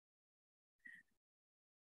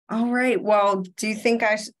All right. Well, do you think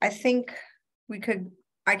I think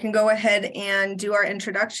I can go ahead and do our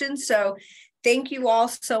introduction. So thank you all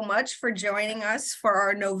so much for joining us for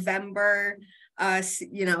our November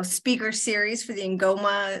speaker series, for the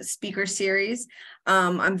Ngoma speaker series.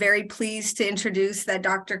 I'm very pleased to introduce that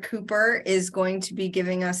Dr. Cooper is going to be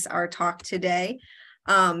giving us our talk today.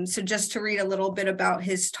 So just to read a little bit about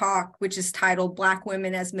his talk, which is titled Black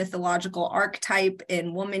Women as Mythological Archetype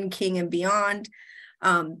in Woman, King, and Beyond.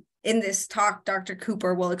 In this talk, Dr.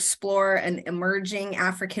 Cooper will explore an emerging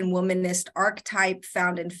African womanist archetype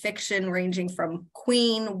found in fiction, ranging from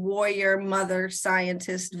queen, warrior, mother,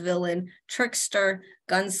 scientist, villain, trickster,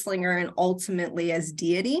 gunslinger, and ultimately as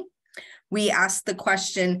deity. We ask the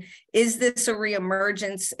question, is this a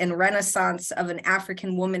reemergence and renaissance of an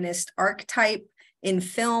African womanist archetype in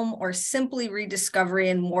film, or simply rediscovery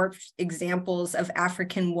and morphed examples of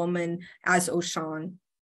African woman as Oshun?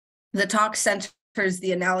 The talk centers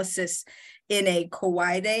the analysis in a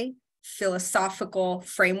kawaii philosophical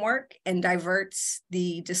framework and diverts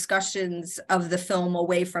the discussions of the film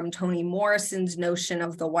away from Toni Morrison's notion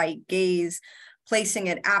of the white gaze, placing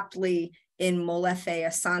it aptly in Molefi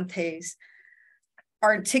Asante's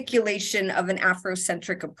articulation of an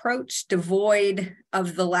Afrocentric approach, devoid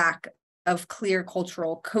of the lack of clear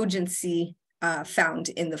cultural cogency found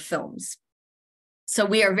in the films. So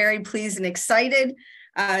we are very pleased and excited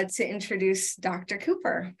to introduce Dr.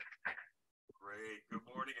 Cooper. Great.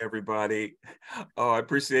 Good morning, everybody. Oh, I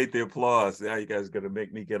appreciate the applause. Now you guys are going to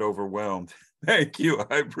make me get overwhelmed. Thank you.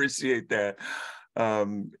 I appreciate that.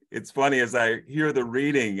 It's funny, as I hear the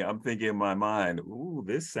reading, I'm thinking in my mind, ooh,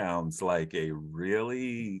 this sounds like a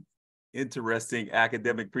really interesting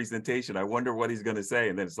academic presentation. I wonder what he's going to say.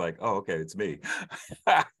 And then it's like, oh, okay, it's me.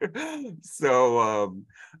 So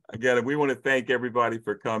again, we want to thank everybody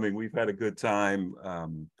for coming. We've had a good time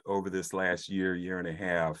over this last year and a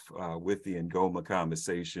half with the Ngoma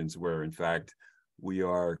conversations, where in fact, we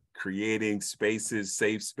are creating spaces,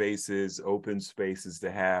 safe spaces, open spaces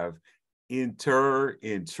to have intra,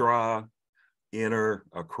 inner,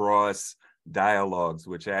 across dialogues,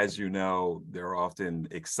 which, as you know, they're often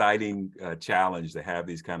exciting challenge to have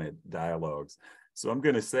these kind of dialogues. So I'm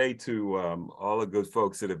going to say to all the good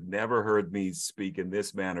folks that have never heard me speak in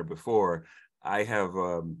this manner before, I have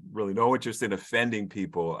really no interest in offending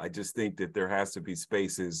people. I just think that there has to be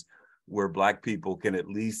spaces where Black people can at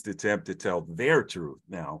least attempt to tell their truth.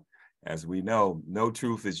 Now, as we know, no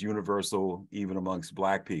truth is universal, even amongst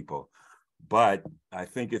Black people. But I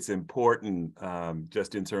think it's important,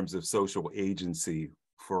 just in terms of social agency,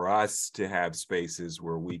 for us to have spaces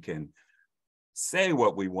where we can say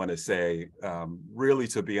what we want to say, really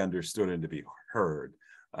to be understood and to be heard.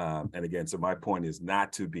 And again, so my point is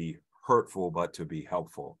not to be hurtful, but to be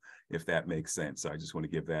helpful, if that makes sense. So I just want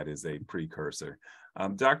to give that as a precursor.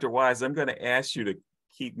 Dr. Wise, I'm going to ask you to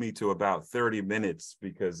keep me to about 30 minutes,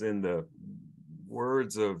 because in the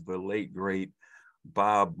words of the late, great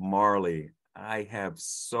Bob Marley, I have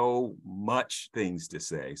so much things to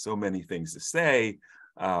say, so many things to say,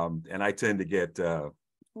 and I tend to get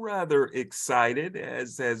rather excited,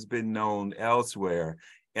 as has been known elsewhere,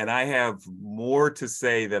 and I have more to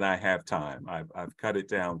say than I have time. I've cut it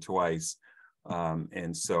down twice,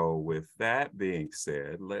 and so with that being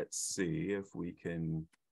said, let's see if we can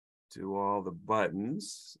do all the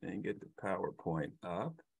buttons and get the PowerPoint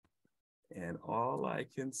up. And all I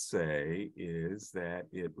can say is that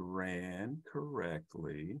it ran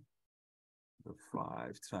correctly the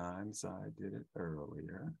 5 times I did it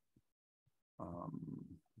earlier.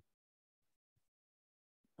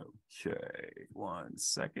 Okay, 1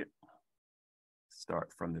 second.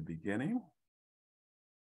 Start from the beginning.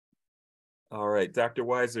 All right, Dr.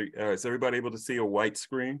 Weiser, is everybody able to see a white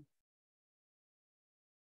screen?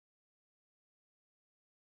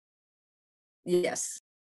 Yes.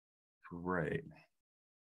 Great.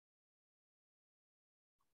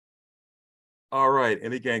 All right,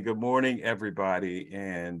 and again, good morning, everybody.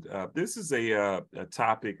 And this is a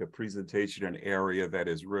topic, a presentation, an area that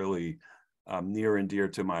is really near and dear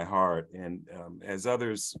to my heart. And as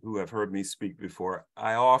others who have heard me speak before,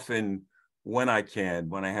 I often, when I can,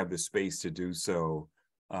 when I have the space to do so,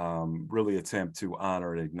 really attempt to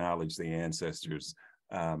honor and acknowledge the ancestors.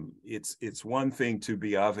 It's one thing to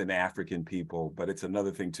be of an African people, but it's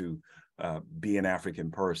another thing to be an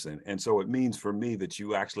African person. And so it means for me that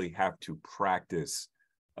you actually have to practice,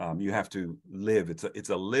 you have to live. It's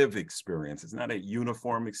a live experience. It's not a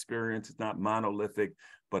uniform experience. It's not monolithic,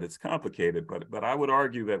 but it's complicated. But I would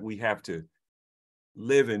argue that we have to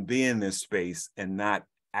live and be in this space and not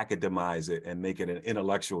academize it and make it an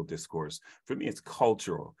intellectual discourse. For me, it's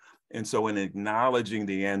cultural. And so in acknowledging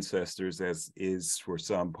the ancestors, as is for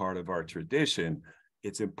some part of our tradition,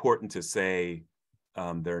 it's important to say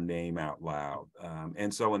their name out loud.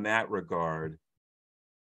 And so in that regard,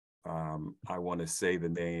 I want to say the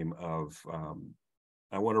name of,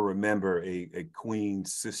 I want to remember a queen,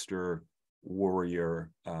 sister,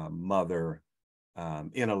 warrior, mother,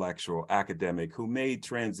 intellectual, academic, who made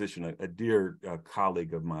transition, a dear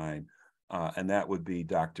colleague of mine, and that would be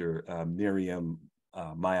Dr. Miriam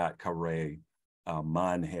Mayat Kare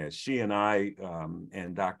Manhez. She and I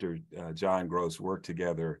and Dr. John Gross worked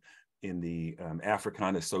together in the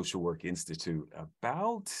Africanist Social Work Institute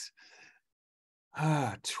about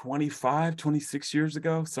 25, 26 years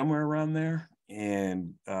ago, somewhere around there.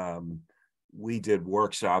 And we did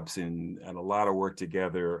workshops and a lot of work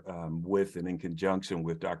together with and in conjunction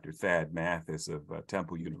with Dr. Thad Mathis of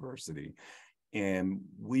Temple University. And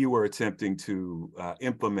we were attempting to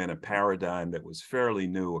implement a paradigm that was fairly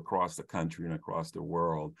new across the country and across the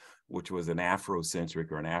world, which was an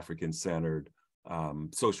Afrocentric or an African-centered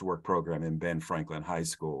social work program in Ben Franklin High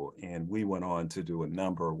School. And we went on to do a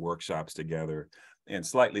number of workshops together. And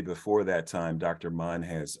slightly before that time, Dr.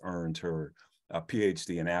 Manhez earned her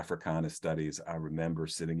PhD in Africana Studies. I remember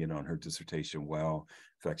sitting in on her dissertation well.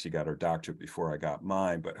 In fact, she got her doctorate before I got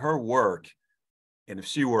mine. But her work, and if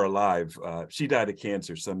she were alive, she died of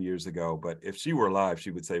cancer some years ago, but if she were alive,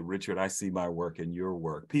 she would say, Richard, I see my work in your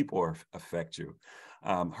work. People affect you.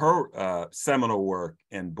 Her seminal work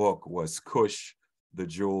and book was Kush, the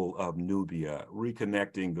Jewel of Nubia,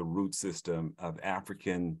 reconnecting the root system of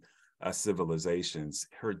African civilizations.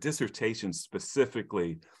 Her dissertation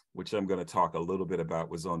specifically, which I'm going to talk a little bit about,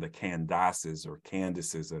 was on the Candaces, or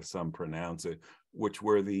Candaces as some pronounce it, which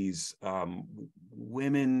were these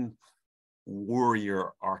women warrior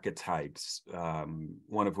archetypes,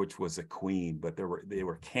 one of which was a queen, but they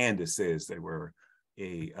were Candaces. They were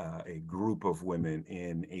a group of women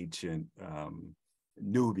in ancient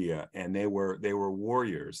Nubia, and they were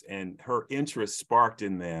warriors. And her interest sparked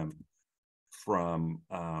in them from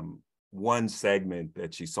one segment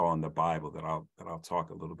that she saw in the Bible that I'll talk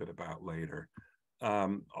a little bit about later.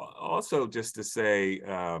 Also, just to say,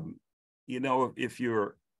 if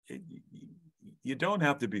you don't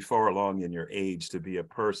have to be far along in your age to be a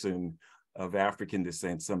person of African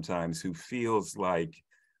descent sometimes who feels like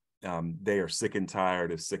they are sick and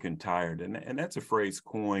tired of sick and tired. And that's a phrase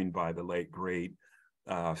coined by the late, great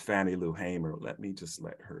Fannie Lou Hamer. Let me just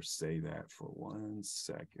let her say that for 1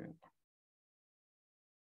 second.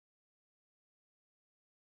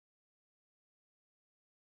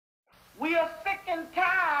 We are sick and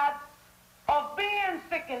tired of being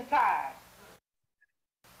sick and tired.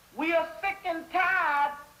 We are sick and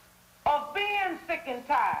tired of being sick and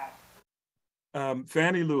tired.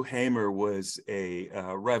 Fannie Lou Hamer was a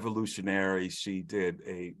revolutionary. She did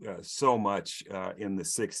so much in the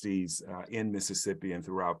 60s in Mississippi and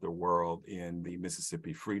throughout the world in the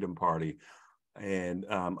Mississippi Freedom Party, and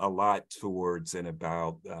a lot towards and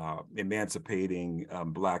about emancipating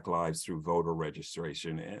Black lives through voter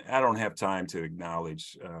registration. And I don't have time to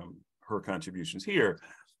acknowledge her contributions here,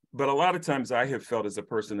 but a lot of times I have felt as a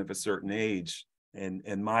person of a certain age, and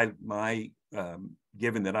my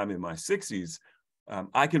given that I'm in my 60s,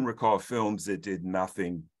 I can recall films that did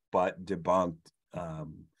nothing but debunk,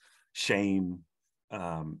 shame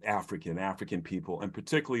African people, and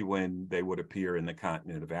particularly when they would appear in the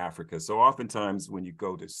continent of Africa. So oftentimes when you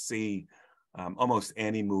go to see almost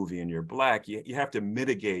any movie and you're Black, you have to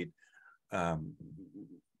mitigate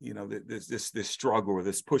this struggle or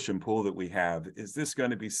this push and pull that we have. Is this going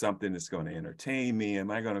to be something that's going to entertain me? Am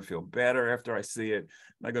I going to feel better after I see it?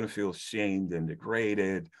 Am I going to feel shamed and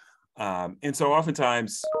degraded? And so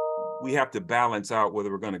oftentimes we have to balance out whether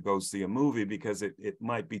we're going to go see a movie because it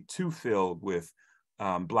might be too filled with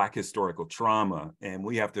Black historical trauma. And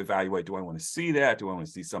we have to evaluate, do I want to see that? Do I want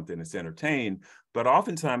to see something that's entertained? But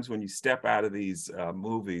oftentimes when you step out of these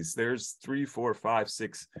movies, there's 3, 4, 5,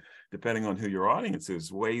 6, depending on who your audience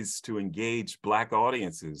is, ways to engage Black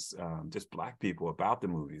audiences, just Black people about the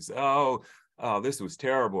movies. Oh, this was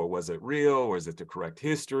terrible. Was it real? Or is it the correct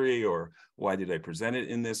history? Or why did they present it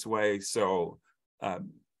in this way? So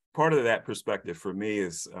part of that perspective for me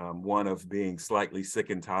is one of being slightly sick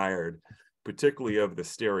and tired, particularly of the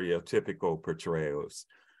stereotypical portrayals.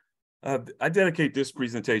 I dedicate this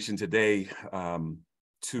presentation today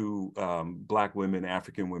to Black women,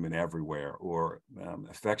 African women everywhere, or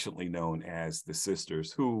affectionately known as the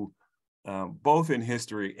sisters, who both in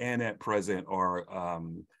history and at present are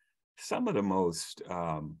some of the most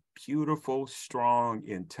beautiful, strong,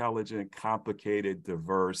 intelligent, complicated,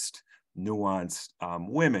 diverse, nuanced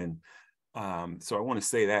women. So I want to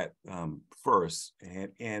say that first.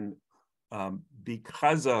 And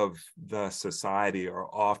because of the society,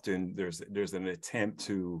 or often there's an attempt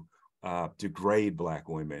to degrade Black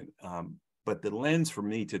women. But the lens for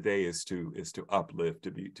me today is to uplift,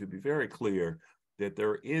 to be very clear that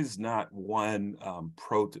there is not one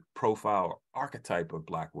profile or archetype of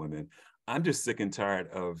Black women. I'm just sick and tired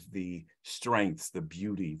of the strengths, the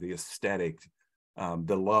beauty, the aesthetic,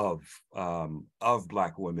 the love of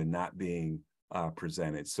Black women not being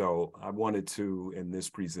presented. So I wanted to, in this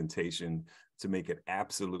presentation, to make it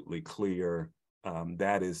absolutely clear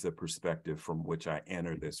that is the perspective from which I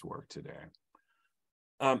enter this work today.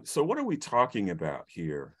 So what are we talking about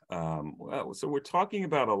here? Well, so we're talking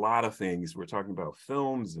about a lot of things. We're talking about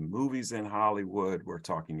films and movies in Hollywood. We're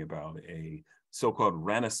talking about a so-called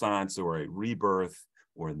renaissance or a rebirth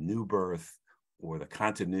or a new birth, or the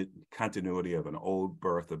continuity of an old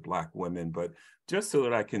birth of Black women. But just so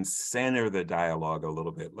that I can center the dialogue a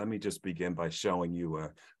little bit, let me just begin by showing you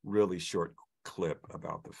a really short clip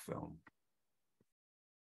about the film.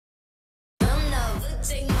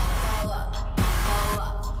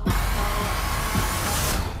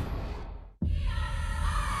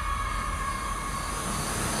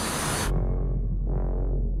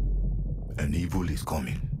 An evil is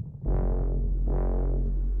coming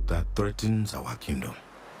that threatens our kingdom,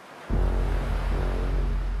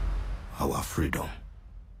 our freedom.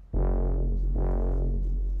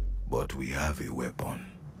 But we have a weapon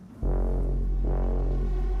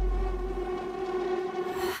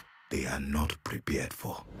they are not prepared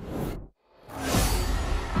for.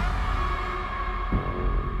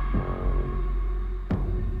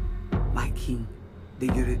 My king, the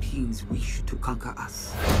Europeans wish to conquer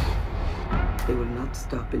us. They will not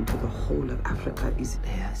stop until the whole of Africa is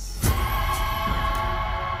theirs.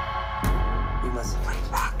 We must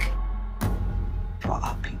fight back for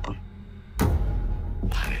our people.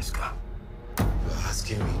 Haneska, you're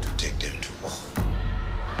asking me to take them to war.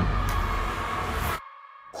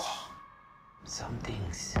 War. Some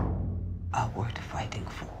things are worth fighting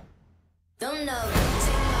for. Don't know who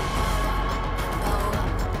take my power,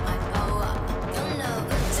 my power. Don't know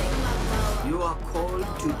who take my power. You are called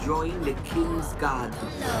to join the king's guard.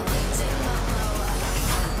 Don't know who take my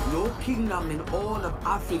power. No kingdom in all of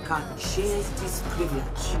Africa shares this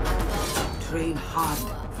privilege. Train hard,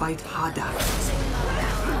 fight harder.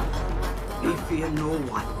 We fear no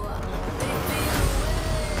one.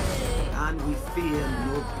 And we fear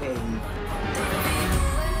no pain.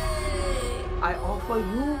 I offer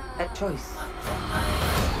you a choice.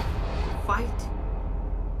 Fight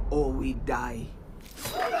or we die.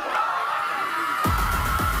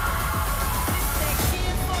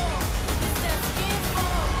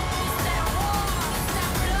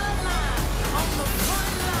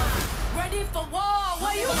 Ready for war,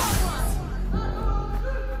 where you at?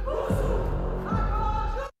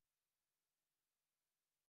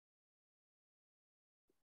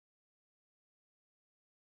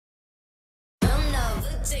 Don't know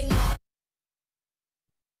who take my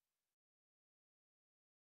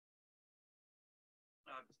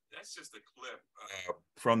That's just a clip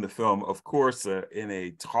from the film. Of course, in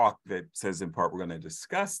a talk that says in part we're going to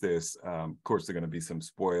discuss this, of course, there are going to be some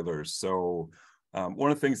spoilers. So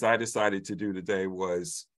one of the things I decided to do today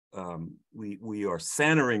was we are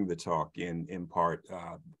centering the talk in part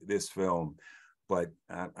this film, but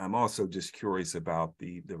I'm also just curious about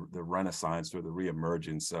the renaissance or the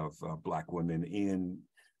reemergence of Black women in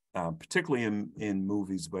particularly in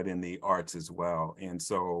movies, but in the arts as well. And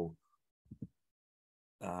so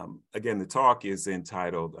again, the talk is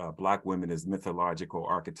entitled Black Women as Mythological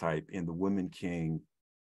Archetype in the Woman King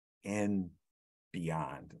and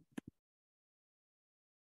Beyond.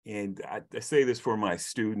 And I say this for my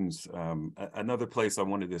students. Another place I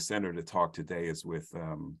wanted to center the talk today is with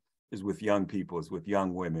young people, is with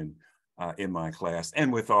young women in my class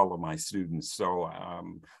and with all of my students. So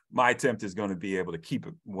my attempt is going to be able to keep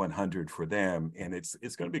it 100 for them, and it's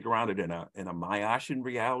going to be grounded in a Oshun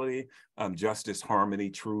reality, justice, harmony,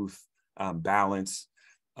 truth, balance,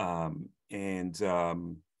 and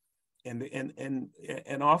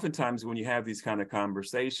oftentimes when you have these kind of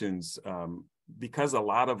conversations, because a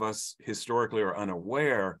lot of us historically are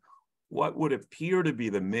unaware, what would appear to be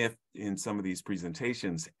the myth in some of these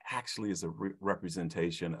presentations actually is a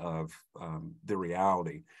representation of the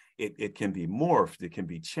reality. It can be morphed, it can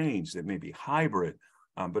be changed, it may be hybrid.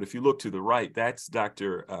 But if you look to the right, that's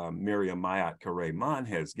Dr. Miriam Mayat Kare-Man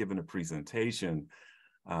has given a presentation,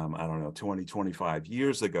 I don't know, 20, 25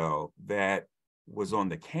 years ago that was on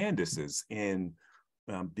the Candaces. And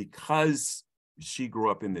because she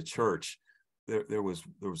grew up in the church, there was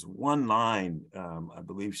one line, I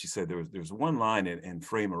believe she said there's one line in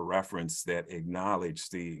frame of reference that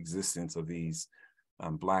acknowledged the existence of these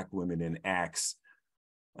Black women in Acts.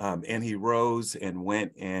 And he rose and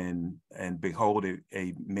went and behold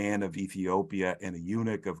a man of Ethiopia and a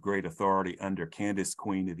eunuch of great authority under Candace,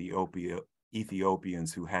 queen of the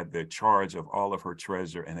Ethiopians, who had the charge of all of her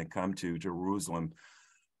treasure and had come to Jerusalem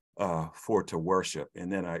for to worship.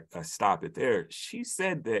 And then I stopped it there. She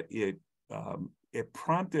said that it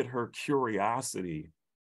prompted her curiosity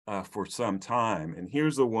for some time. And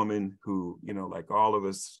here's a woman who, you know, like all of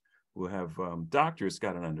us who have doctorates,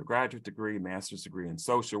 got an undergraduate degree, master's degree in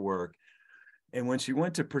social work. And when she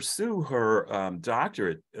went to pursue her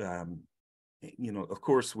doctorate, you know, of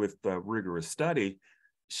course, with rigorous study,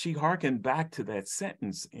 she hearkened back to that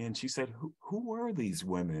sentence and she said, who were these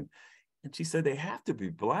women? And she said, they have to be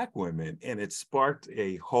Black women. And it sparked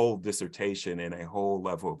a whole dissertation and a whole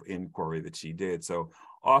level of inquiry that she did. So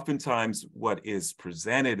oftentimes what is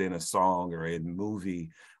presented in a song or in a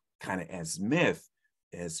movie kind of as myth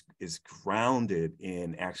is grounded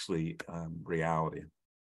in actually reality.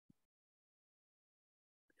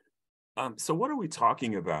 So what are we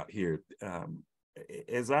talking about here?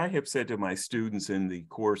 As I have said to my students in the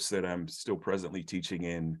course that I'm still presently teaching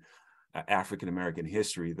in African American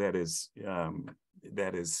history, that is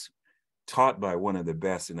taught by one of the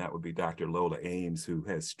best, and that would be Dr. Lola Ames, who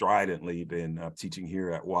has stridently been teaching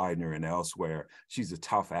here at Widener and elsewhere. She's a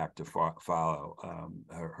tough act to follow.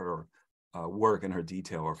 Her work and her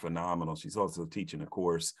detail are phenomenal. She's also teaching a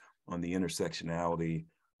course on the intersectionality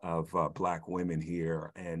of Black women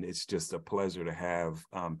here. And it's just a pleasure to have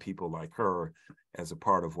people like her as a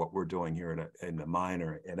part of what we're doing here in the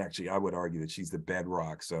minor. And actually, I would argue that she's the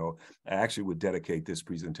bedrock. So I actually would dedicate this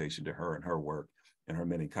presentation to her and her work and her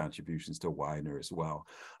many contributions to Widener as well.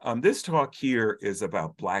 This talk here is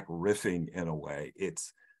about Black riffing in a way.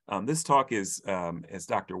 This talk is, as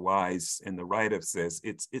Dr. Wise in the write-up says,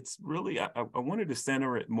 it's really, I wanted to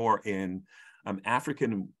center it more in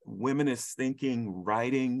African womanist thinking,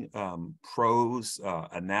 writing, prose,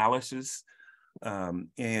 analysis,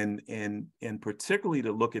 and particularly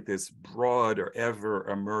to look at this broad or ever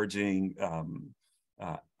emerging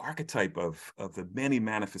archetype of the many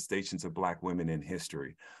manifestations of Black women in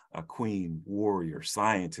history, a queen, warrior,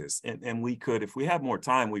 scientist, and we could, if we had more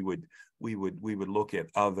time, we would look at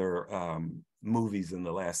other movies in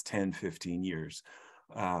the last 10, 15 years.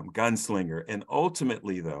 Gunslinger, and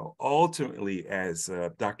ultimately, as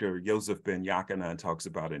Dr. Joseph Ben Yakanan talks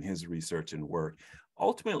about in his research and work,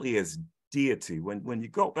 ultimately as deity. When you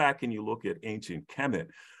go back and you look at ancient Kemet,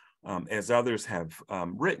 as others have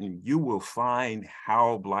written, you will find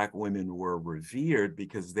how Black women were revered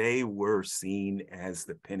because they were seen as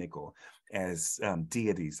the pinnacle, as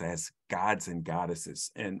deities, as gods and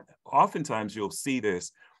goddesses. And oftentimes you'll see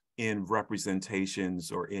this in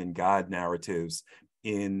representations or in God narratives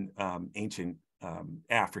in ancient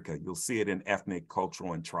Africa. You'll see it in ethnic,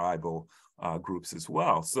 cultural, and tribal groups as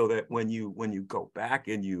well. So that when you go back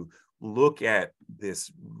and you look at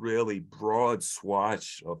this really broad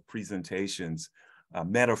swatch of presentations,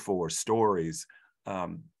 metaphors, stories,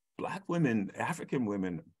 Black women, African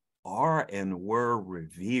women are and were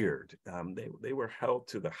revered. They were held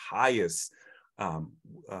to the highest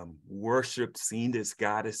worshipped, seen as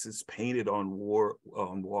goddesses, painted on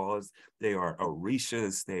walls. They are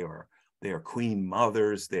orishas. They are queen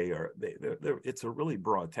mothers. It's a really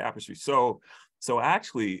broad tapestry. So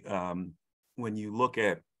actually, when you look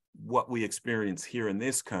at what we experience here in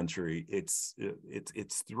this country, it's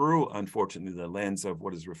through, unfortunately, the lens of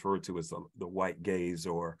what is referred to as the white gaze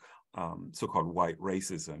or so-called white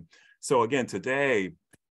racism. So again, today,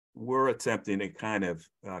 we're attempting to kind of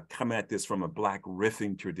come at this from a Black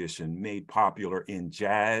riffing tradition made popular in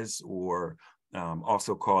jazz, or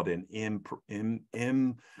also called an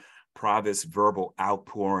improvised verbal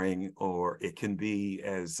outpouring, or it can be,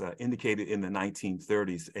 as indicated in the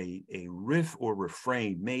 1930s, a riff or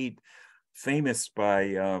refrain made famous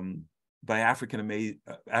by African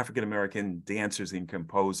American dancers and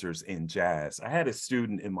composers in jazz. I had a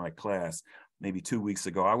student in my class maybe 2 weeks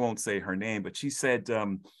ago. I won't say her name, but she said,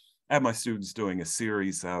 I have my students doing a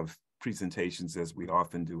series of presentations, as we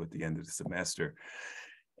often do at the end of the semester.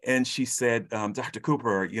 And she said, Dr.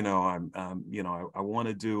 Cooper, I want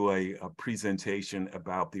to do a presentation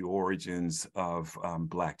about the origins of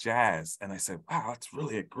Black jazz. And I said, wow, that's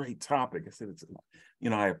really a great topic. I said,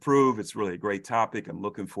 I approve. It's really a great topic. I'm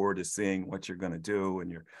looking forward to seeing what you're going to do in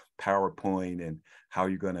your PowerPoint and how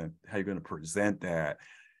you're going to present that.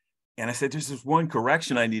 And I said, there's just one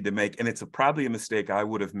correction I need to make, and it's probably a mistake I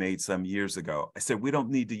would have made some years ago. I said, we don't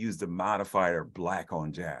need to use the modifier Black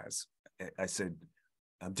on jazz. I said,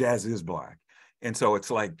 jazz is Black. And so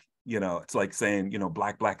it's like, it's like saying,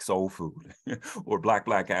 Black soul food or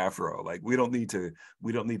Black Afro. Like we don't need to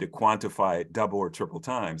quantify it double or triple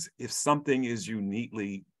times. If something is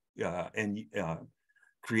uniquely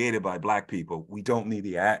created by Black people, we don't need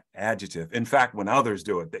the adjective. In fact, when others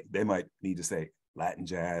do it, they might need to say Latin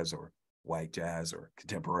jazz or white jazz or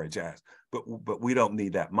contemporary jazz, but we don't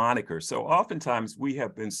need that moniker. So oftentimes we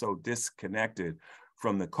have been so disconnected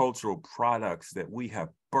from the cultural products that we have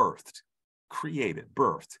birthed,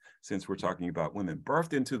 since we're talking about women,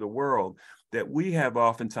 birthed into the world, that we have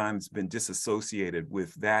oftentimes been disassociated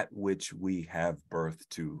with that which we have birthed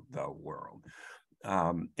to the world.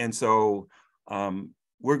 And so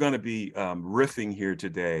we're going to be riffing here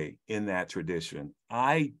today in that tradition.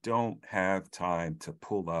 I don't have time to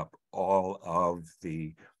pull up all of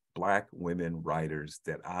the Black women writers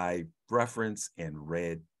that I reference and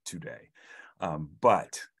read today,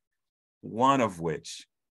 but one of which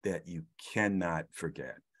that you cannot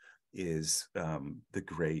forget is the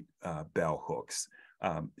great Bell Hooks.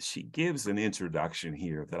 She gives an introduction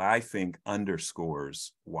here that I think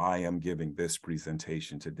underscores why I'm giving this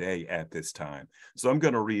presentation today at this time. So I'm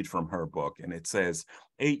going to read from her book, and it says,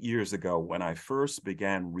 8 years ago, when I first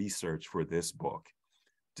began research for this book,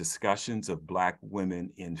 discussions of Black women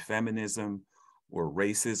in feminism or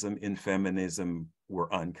racism in feminism were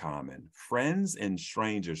uncommon. Friends and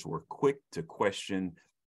strangers were quick to question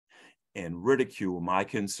and ridicule my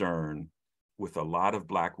concern with a lot of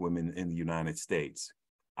Black women in the United States.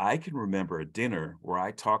 I can remember a dinner where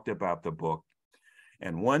I talked about the book,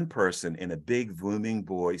 and one person in a big booming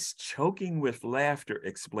voice, choking with laughter,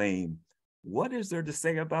 explained, "What is there to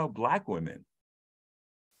say about Black women?"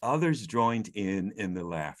 Others joined in the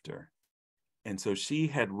laughter. And so she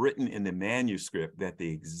had written in the manuscript that the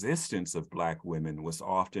existence of Black women was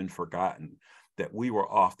often forgotten, that we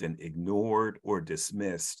were often ignored or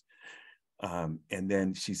dismissed. And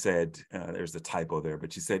then she said, there's a typo there,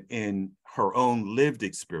 but she said in her own lived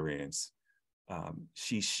experience,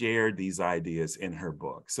 she shared these ideas in her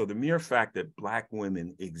book. So the mere fact that Black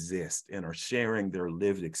women exist and are sharing their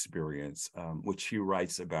lived experience, which she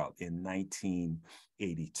writes about in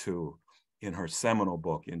 1982 in her seminal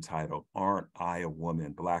book entitled, Aren't I a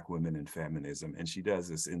Woman? Black Women in Feminism. And she does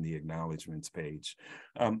this in the acknowledgments page.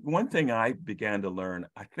 One thing I began to learn,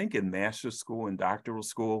 I think in master's school and doctoral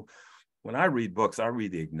school, when I read books, I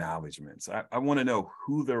read the acknowledgments. I want to know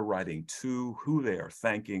who they're writing to, who they are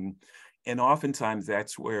thanking. And oftentimes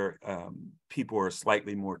that's where people are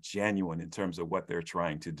slightly more genuine in terms of what they're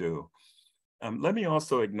trying to do. Let me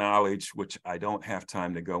also acknowledge, which I don't have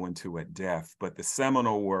time to go into at depth, but the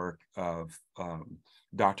seminal work of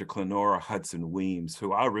Dr. Clenora Hudson Weems,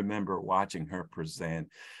 who I remember watching her present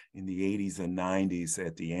in the 80s and 90s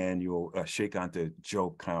at the annual Sheikh Anta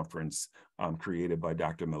Diop conference created by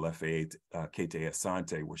Dr. Molefi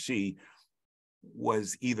Asante, where she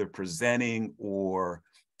was either presenting or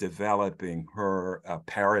developing her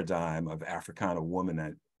paradigm of Africana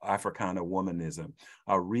womanism,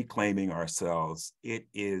 reclaiming ourselves. It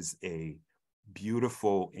is a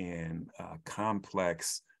beautiful and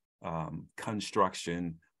complex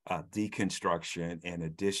construction, deconstruction, and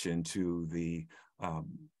addition to the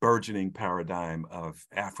burgeoning paradigm of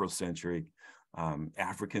Afrocentric,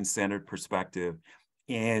 African-centered perspective,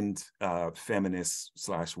 and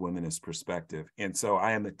feminist/womanist perspective. And so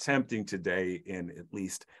I am attempting today, in at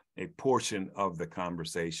least a portion of the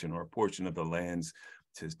conversation or a portion of the lens,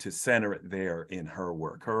 to center it there in her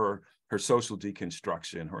work, her social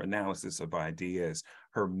deconstruction, her analysis of ideas,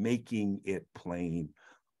 her making it plain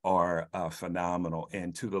are phenomenal.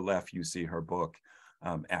 And to the left, you see her book,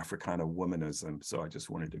 Africana Womanism. So I just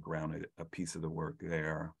wanted to ground a piece of the work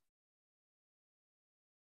there.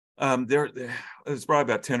 There's probably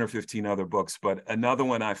about 10 or 15 other books, but another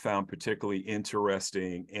one I found particularly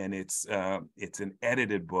interesting, and it's an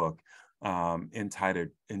edited book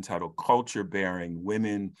entitled Culture Bearing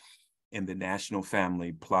Women in the National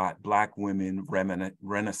Family Plot, Black Women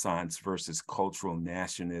Renaissance versus Cultural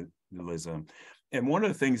Nationalism. And one of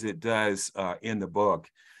the things it does in the book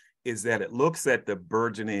is that it looks at the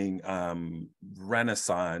burgeoning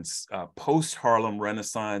Renaissance, post-Harlem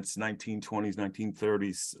Renaissance, 1920s,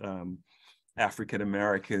 1930s, African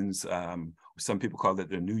Americans, some people call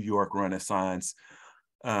it the New York Renaissance.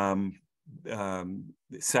 The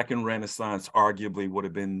second Renaissance arguably would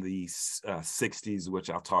have been the 60s,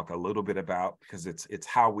 which I'll talk a little bit about because it's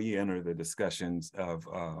how we enter the discussions of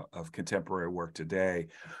contemporary work today.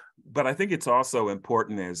 But I think it's also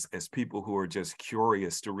important as people who are just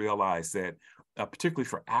curious to realize that, particularly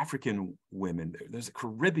for African women, there's a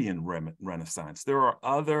Caribbean Renaissance. There are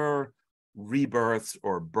other rebirths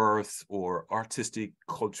or births or artistic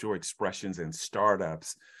cultural expressions and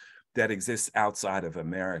startups that exists outside of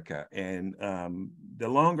America. And the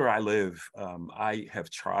longer I live, I have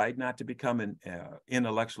tried not to become an,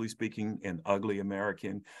 intellectually speaking, an ugly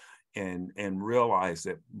American, and realize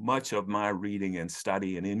that much of my reading and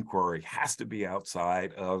study and inquiry has to be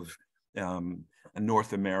outside of a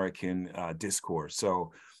North American discourse.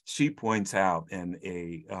 So she points out in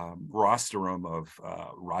a rostrum of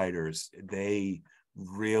writers, they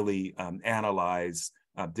really analyze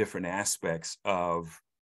different aspects of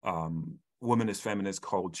womanist feminist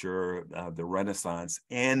culture, the Renaissance,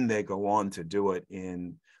 and they go on to do it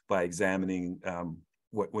by examining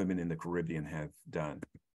what women in the Caribbean have done.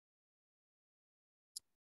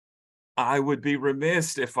 I would be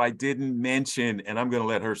remiss if I didn't mention, and I'm going to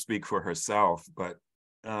let her speak for herself, but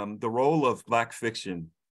the role of Black fiction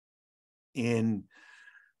in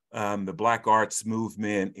the Black arts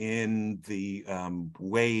movement, in the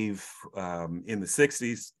wave in the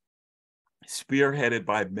 60s, spearheaded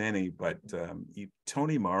by many, but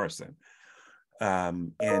Toni Morrison.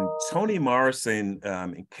 And Toni Morrison,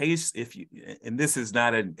 in case if you, and this is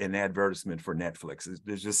not an advertisement for Netflix,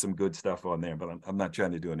 there's just some good stuff on there, but I'm not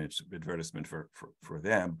trying to do an advertisement for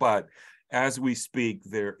them. But as we speak,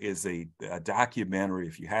 there is a documentary,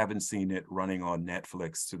 if you haven't seen it, running on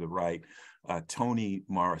Netflix to the right, Toni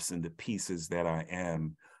Morrison, The Pieces That I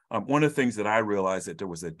Am. One of the things that I realized that there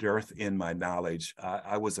was a dearth in my knowledge.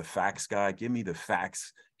 I was a facts guy. Give me the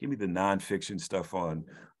facts, give me the nonfiction stuff on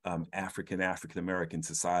African-American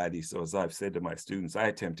society. So as I've said to my students, I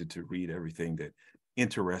attempted to read everything that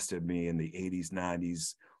interested me in the 80s,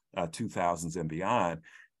 90s, 2000s and beyond.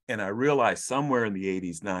 And I realized somewhere in the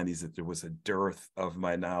 80s, 90s that there was a dearth of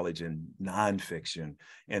my knowledge in nonfiction,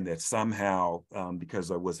 and that somehow,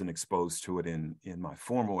 because I wasn't exposed to it in my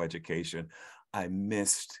formal education, I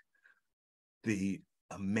missed the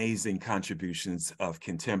amazing contributions of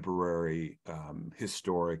contemporary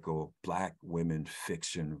historical Black women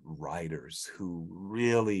fiction writers who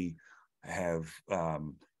really have,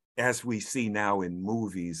 as we see now in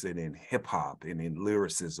movies and in hip hop and in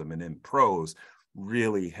lyricism and in prose,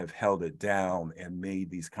 really have held it down and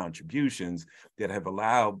made these contributions that have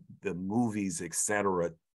allowed the movies, et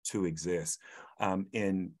cetera, to exist.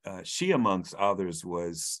 And she, amongst others,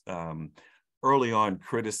 was early on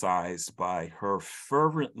criticized by her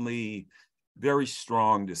fervently, very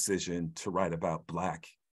strong decision to write about Black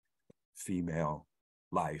female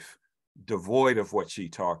life, devoid of what she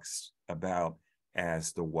talks about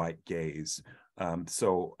as the white gaze.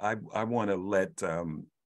 So I want to let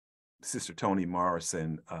Sister Toni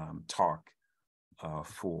Morrison talk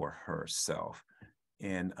for herself.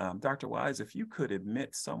 And Dr. Wise, if you could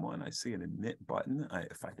admit someone, I see an admit button. I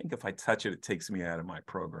think if I touch it, it takes me out of my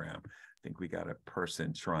program. I think we got a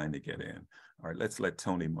person trying to get in. All right, let's let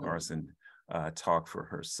Toni Morrison talk for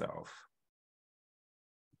herself.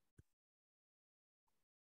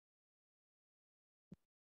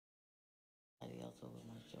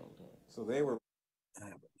 So they were,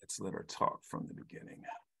 let's let her talk from the beginning.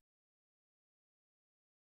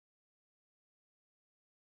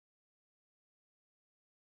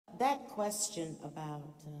 That question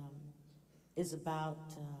about is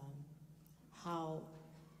about how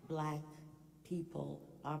Black people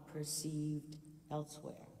are perceived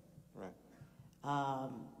elsewhere. Right.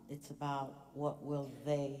 It's about what will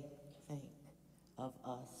they think of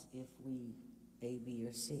us if we A, B,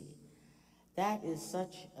 or C. That is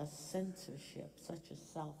such a censorship, such a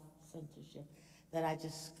self-censorship, that I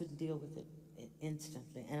just couldn't deal with it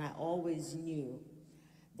instantly. And I always knew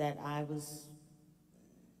that I was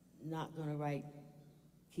not going to write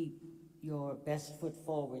keep your best foot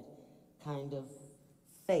forward kind of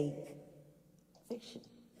fake fiction.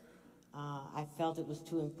 I felt it was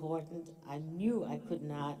too important. I knew I could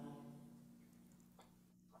not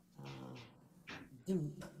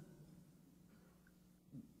dupe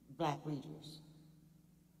Black readers.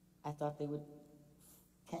 I thought they would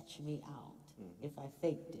catch me out if I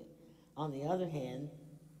faked it. On the other hand,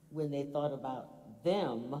 when they thought about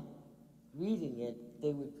them reading it,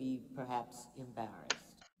 they would be perhaps embarrassed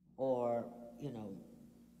or, you know,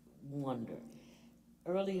 wonder.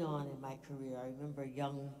 Early on in my career, I remember a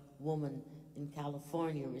young woman in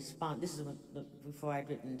California respond. This is before I'd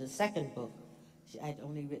written the second book. I'd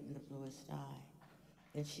only written The Bluest Eye.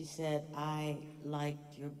 And she said, I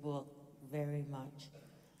liked your book very much.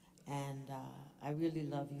 And I really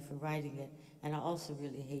love you for writing it. And I also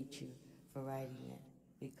really hate you for writing it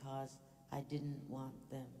because I didn't want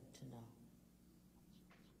them to know.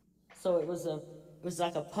 So it was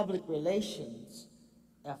like a public relations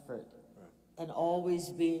effort, and always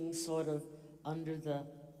being sort of under the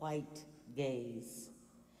white gaze.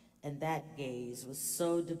 And that gaze was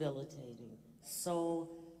so debilitating, so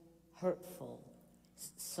hurtful,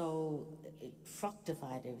 so it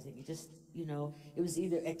fructified everything. It just, you know, it was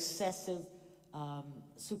either excessive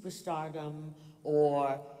superstardom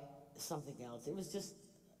or something else. It was just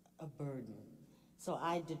a burden. So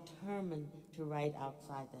I determined to write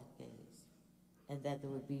outside that gaze, and that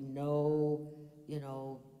there would be no, you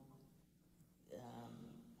know,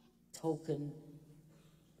 token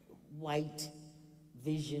white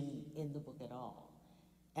vision in the book at all.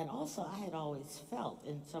 And also, I had always felt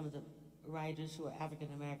in some of the writers who were African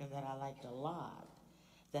American that I liked a lot,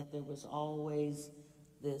 that there was always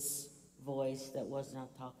this voice that was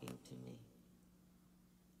not talking to me.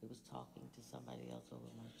 It was talking to somebody else over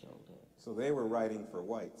my shoulder. So they were writing for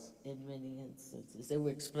whites. In many instances, they were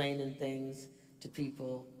explaining things to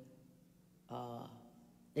people.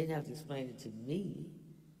 They didn't have to explain it to me.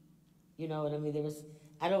 You know what I mean? There was,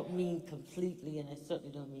 I don't mean completely, and I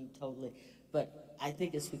certainly don't mean totally, but I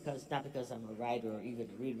think it's because, not because I'm a writer or even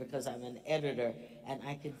a reader, because I'm an editor, and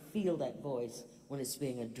I can feel that voice when it's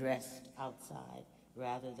being addressed outside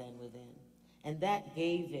rather than within. And that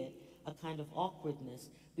gave it a kind of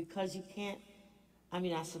awkwardness, because you can't, I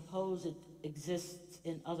mean, I suppose it exists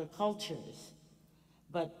in other cultures,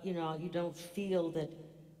 but, you know, you don't feel that,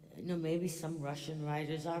 you know, maybe some Russian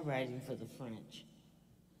writers are writing for the French.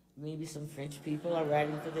 Maybe some French people are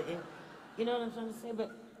writing for the English. You know what I'm trying to say?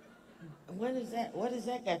 But what does that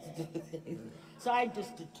got to do with anything? So I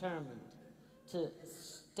just determined to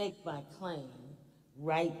stake my claim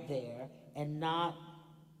right there and not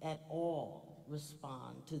at all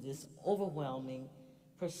respond to this overwhelming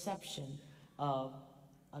perception of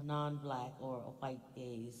a non-black or a white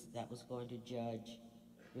gaze that was going to judge,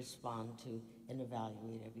 respond to, and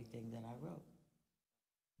evaluate everything that I wrote.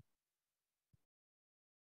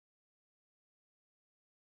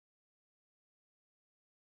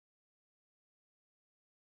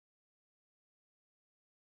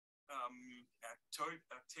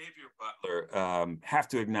 Octavia Butler, have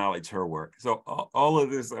to acknowledge her work. So all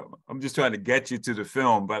of this, I'm just trying to get you to the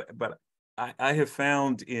film, but I have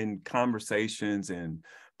found in conversations and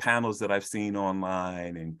panels that I've seen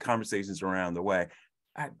online and conversations around the way,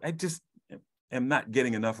 I just am not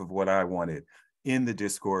getting enough of what I wanted in the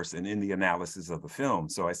discourse and in the analysis of the film.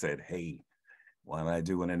 So I said, hey, why don't I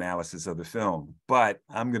do an analysis of the film? But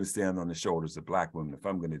I'm going to stand on the shoulders of Black women if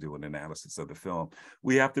I'm going to do an analysis of the film.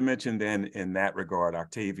 We have to mention then in that regard,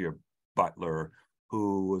 Octavia Butler,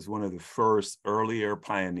 who was one of the first earlier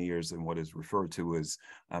pioneers in what is referred to as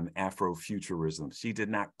Afrofuturism. She did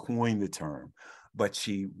not coin the term, but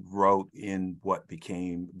she wrote in what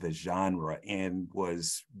became the genre and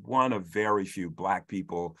was one of very few Black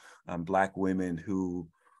people, Black women who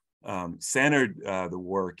centered the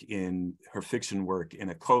work in her fiction work in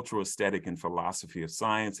a cultural aesthetic and philosophy of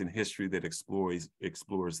science and history that explores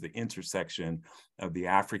the intersection of the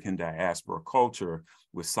African diaspora culture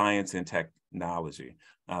with science and technology.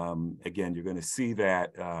 Again, you're going to see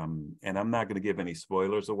that, and I'm not going to give any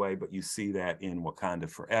spoilers away, but you see that in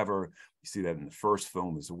Wakanda Forever. You see that in the first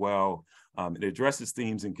film as well. It addresses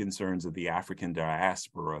themes and concerns of the African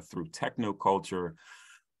diaspora through technoculture,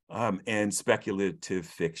 and speculative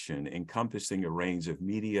fiction, encompassing a range of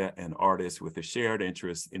media and artists with a shared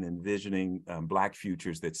interest in envisioning Black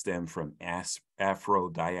futures that stem from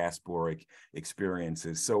Afro-diasporic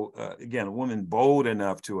experiences. So again, a woman bold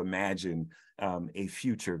enough to imagine a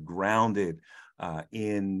future grounded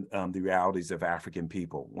in the realities of African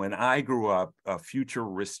people. When I grew up,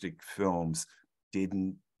 futuristic films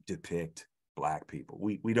didn't depict Black people.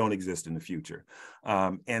 We don't exist in the future,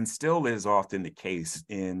 and still is often the case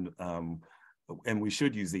in, and we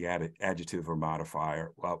should use the adjective or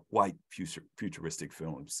modifier, white futuristic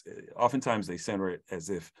films. Oftentimes they center it as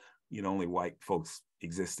if, you know, only white folks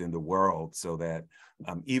exist in the world, so that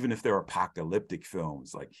even if they're apocalyptic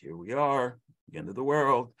films, like here we are, the end of the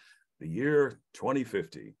world, the year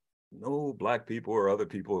 2050, no Black people or other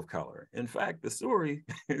people of color. In fact, the story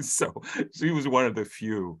is so she was one of the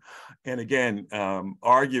few. And again,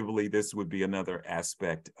 arguably, this would be another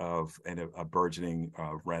aspect of a burgeoning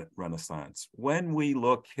Renaissance. When we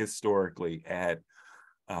look historically at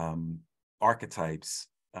archetypes,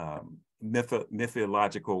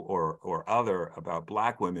 mythological or other about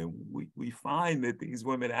Black women, we find that these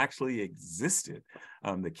women actually existed.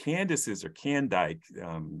 The Candaces or Candike,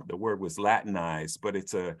 the word was Latinized, but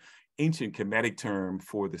it's a ancient Kemetic term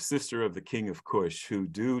for the sister of the king of Kush, who,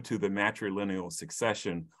 due to the matrilineal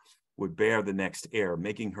succession, would bear the next heir,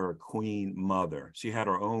 making her a queen mother. She had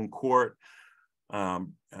her own court,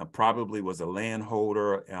 probably was a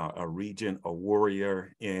landholder, a regent, a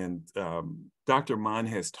warrior. And Dr.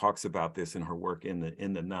 Monges talks about this in her work in the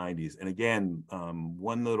 90s. And again,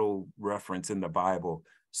 one little reference in the Bible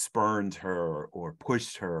spurned her or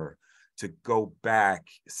pushed her to go back,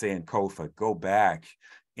 Sankofa, go back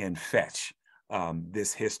and fetch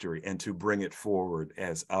this history and to bring it forward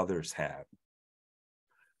as others have.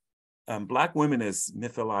 Black women as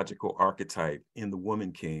mythological archetype in the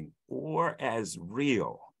Woman King, or as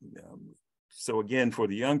real. So again, for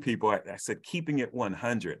the young people, I said keeping it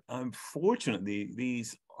 100. Unfortunately,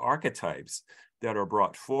 these archetypes that are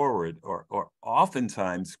brought forward are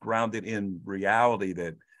oftentimes grounded in reality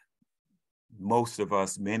that most of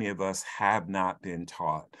us, many of us, have not been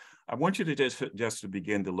taught. I want you to just to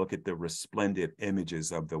begin to look at the resplendent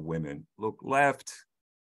images of the women. Look left,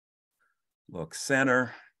 look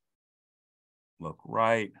center, look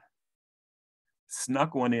right.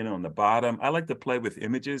 Snuck one in on the bottom. I like to play with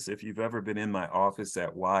images. If you've ever been in my office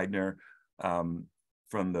at Widener, from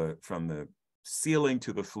the ceiling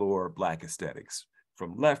to the floor, Black aesthetics.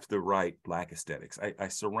 From left to right, Black aesthetics. I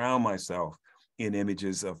surround myself in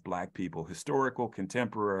images of Black people, historical,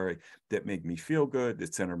 contemporary, that make me feel good,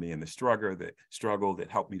 that center me in the struggle, that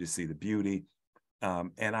help me to see the beauty.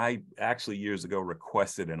 And I actually years ago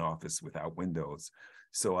requested an office without windows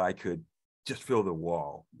so I could just fill the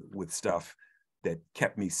wall with stuff that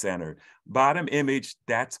kept me centered. Bottom image,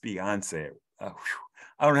 that's Beyonce.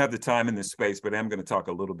 I don't have the time in this space, but I'm going to talk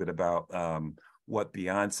a little bit about what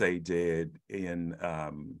Beyonce did in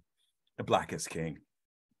Black as King.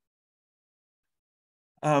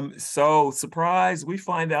 So surprise, we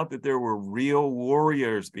find out that there were real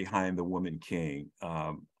warriors behind the Woman King.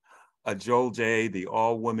 Ajolje, the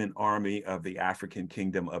all-women army of the African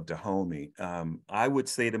kingdom of Dahomey. I would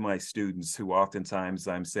say to my students who oftentimes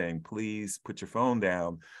I'm saying, please put your phone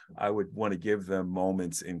down, I would want to give them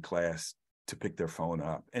moments in class to pick their phone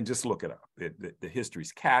up and just look it up. The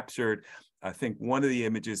history's captured. I think one of the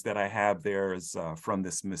images that I have there is from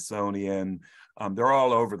the Smithsonian. They're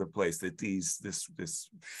all over the place, that this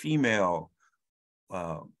female,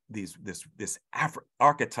 this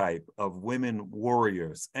archetype of women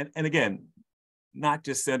warriors, and again, not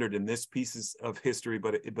just centered in this pieces of history,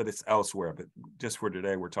 but it's elsewhere. But just for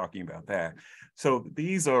today, we're talking about that. So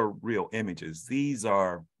these are real images. These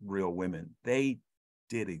are real women. They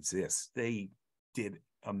did exist. They did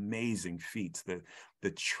amazing feats.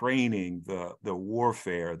 The training, the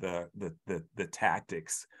warfare, the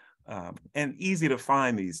tactics, and easy to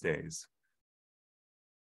find these days.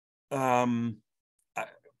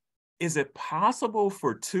 Is it possible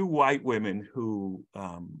for two white women who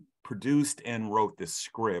produced and wrote the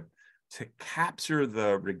script to capture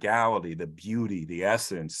the regality, the beauty, the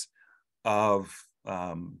essence of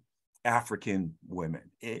African women?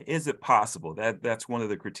 Is it possible? That's one of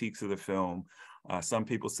the critiques of the film. Some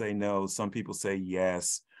people say no, some people say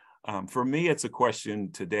yes. For me, it's a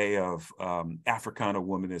question today of Afrikan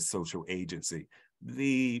Women as social agency.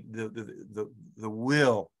 The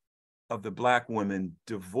will of the Black woman,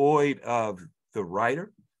 devoid of the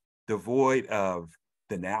writer, devoid of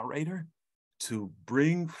the narrator, to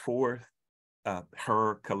bring forth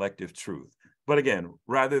her collective truth. But again,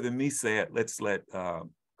 rather than me say it, let's let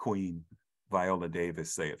Queen Viola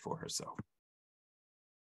Davis say it for herself.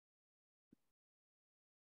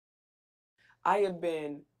 I have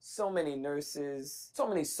been so many nurses, so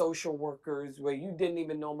many social workers where you didn't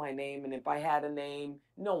even know my name, and if I had a name,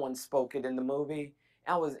 no one spoke it in the movie.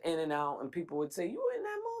 I was in and out, and people would say, "You were in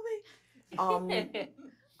that movie?"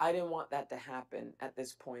 I didn't want that to happen at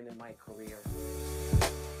this point in my career.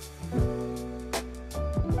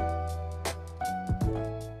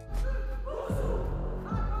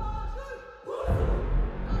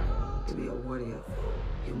 To be a warrior,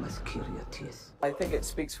 you must kill your tears. I think it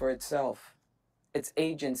speaks for itself. It's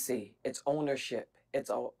agency, it's ownership, it's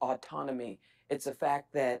autonomy. It's a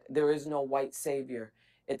fact that there is no white savior.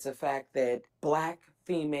 It's a fact that Black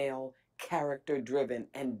female character-driven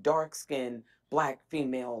and dark-skinned Black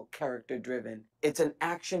female character-driven. It's an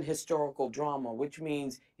action historical drama, which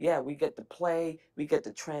means, yeah, we get to play, we get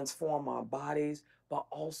to transform our bodies, but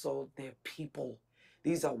also they're people.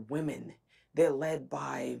 These are women. They're led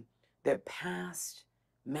by their past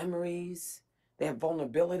memories, their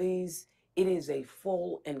vulnerabilities. It is a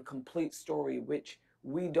full and complete story, which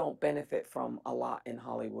we don't benefit from a lot in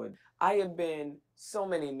Hollywood. I have been so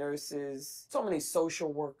many nurses, so many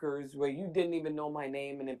social workers where you didn't even know my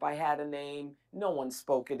name, and if I had a name, no one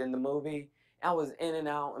spoke it in the movie. I was in and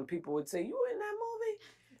out, and people would say, "You were in that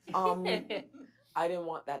movie?" I didn't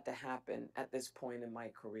want that to happen at this point in my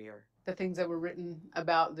career. The things that were written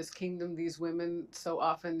about this kingdom, these women, so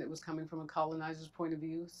often it was coming from a colonizer's point of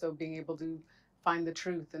view. So being able to find the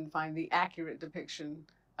truth and find the accurate depiction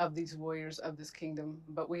of these warriors of this kingdom.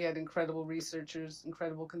 But we had incredible researchers,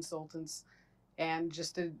 incredible consultants, and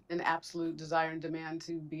just an absolute desire and demand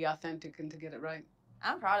to be authentic and to get it right.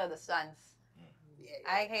 I'm proud of the stunts.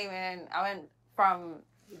 I came in, I went from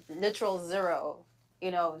literal zero, you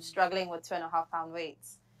know, struggling with 2.5-pound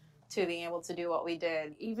weights, to being able to do what we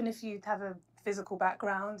did. Even if you have a physical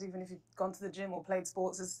background, even if you've gone to the gym or played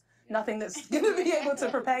sports, there's nothing that's going to be able to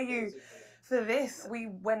prepare you for this. We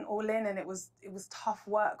went all in, and it was tough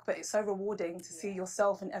work, but it's so rewarding to see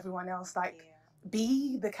yourself and everyone else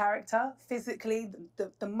be the character physically,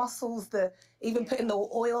 the muscles, even putting the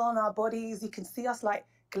oil on our bodies. You can see us like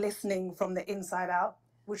glistening from the inside out,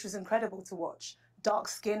 which was incredible to watch. Dark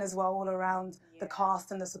skin as well all around the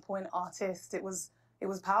cast and the supporting artists. It was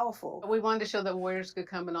powerful. We wanted to show that warriors could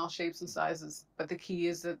come in all shapes and sizes, but the key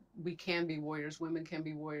is that we can be warriors, women can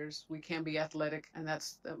be warriors, we can be athletic, and that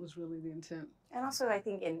was really the intent. And also, I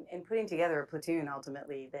think in putting together a platoon,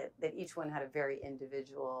 ultimately, that each one had a very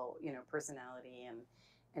individual, you know, personality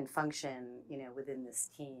and function, you know, within this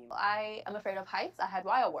team. I am afraid of heights. I had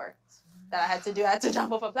wire work that I had to do. I had to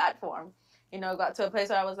jump off a platform. You know, got to a place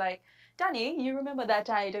where I was like, Danny, you remember that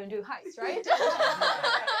I don't do heights, right?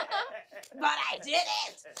 But I did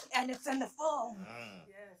it, and it's in the film.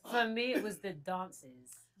 Yes. For me, it was the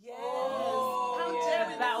dances. Yes.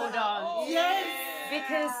 The battle dance.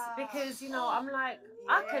 Yes. Because you know, I'm like,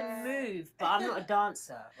 I can move, but I'm not a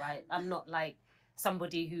dancer, right? I'm not like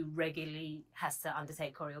somebody who regularly has to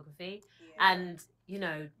undertake choreography. And you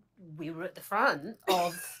know, we were at the front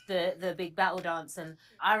of the big battle dance, and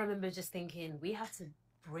I remember just thinking, we have to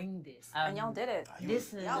bring this. And y'all did it.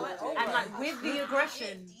 Listen, and like with the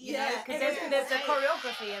aggression, you know, because there's the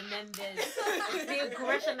choreography, and then there's the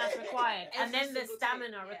aggression that's required, and then the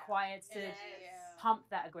stamina required to pump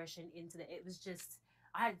that aggression into it was just,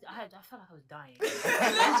 I felt like I was dying.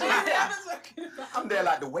 I'm there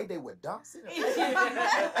like the way they were dancing.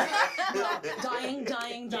 dying,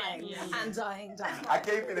 and dying. I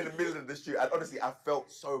came in the middle of the shoot, and honestly, I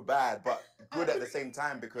felt so bad, but good at the same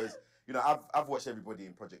time, because you know, I've watched everybody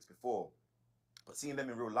in projects before, but seeing them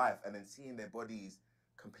in real life and then seeing their bodies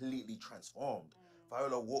completely transformed.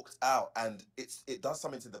 Viola walked out, and it does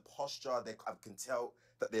something to the posture. I can tell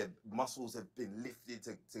that their muscles have been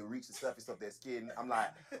lifted to reach the surface of their skin. I'm like,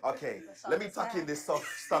 okay, let me tuck in this soft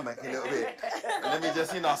stomach a little bit, and let me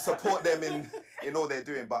just, you know, support them in all they're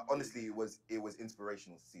doing. But honestly, it was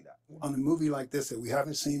inspirational to see that. On a movie like this that we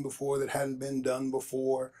haven't seen before, that hadn't been done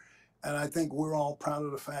before, and I think we're all proud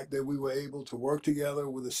of the fact that we were able to work together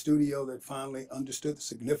with a studio that finally understood the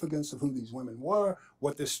significance of who these women were,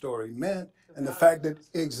 what this story meant, and the fact that,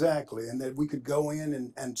 exactly, and that we could go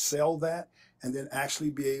in and sell that and then actually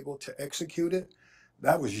be able to execute it.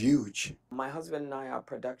 That was huge. My husband and I, our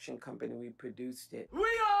production company, we produced it. We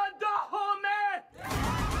are the homie!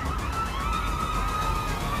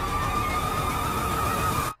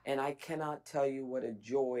 And I cannot tell you what a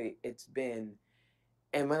joy it's been.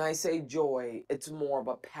 And when I say joy, it's more of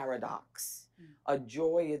a paradox. A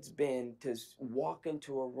joy it's been to walk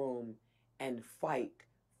into a room and fight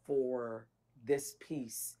for this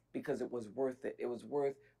piece, because it was worth it. It was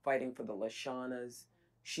worth fighting for the Lashanas,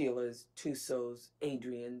 Sheilas, Tusos,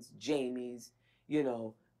 Adrians, Jamies, you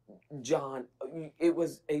know, John. It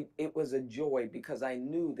was a joy, because I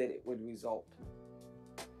knew that it would result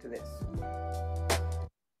to this.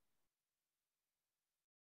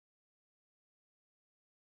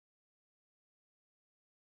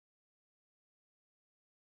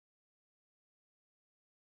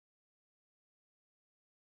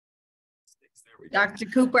 Dr.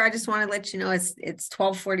 Cooper, I just want to let you know it's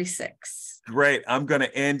 12:46. Great. I'm going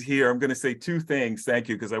to end here. I'm going to say two things. Thank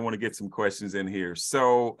you, because I want to get some questions in here.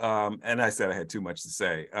 So, and I said I had too much to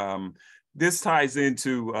say. This ties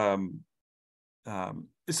into, so I'm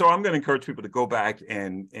going to encourage people to go back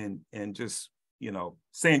and just, you know,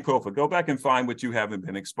 Sankofa, go back and find what you haven't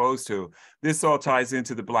been exposed to. This all ties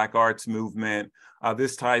into the Black arts movement.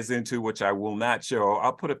 This ties into, which I will not show.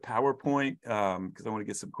 I'll put a PowerPoint, because I want to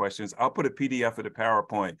get some questions. I'll put a PDF of the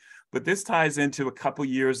PowerPoint. But this ties into a couple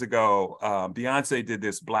years ago, Beyonce did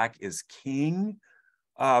this Black is King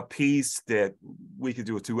piece that we could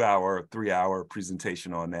do a 2-hour, 3-hour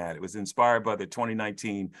presentation on that. It was inspired by the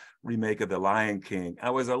 2019 remake of The Lion King.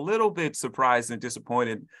 I was a little bit surprised and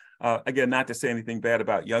disappointed. Again, not to say anything bad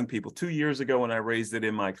about young people. 2 years ago, when I raised it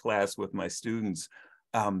in my class with my students,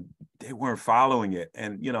 they weren't following it.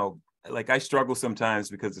 And, you know, like I struggle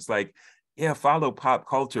sometimes, because it's like, yeah, follow pop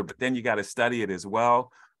culture, but then you got to study it as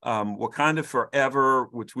well. Wakanda Forever,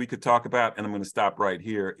 which we could talk about, and I'm going to stop right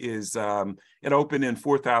here, is it opened in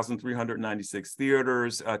 4,396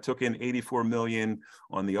 theaters, took in 84 million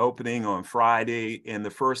on the opening on Friday, and the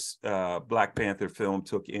first Black Panther film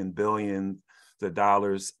took in billions of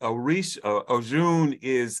dollars. Oshun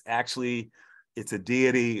is actually, it's a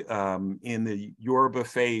deity in the Yoruba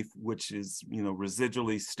faith, which is, you know,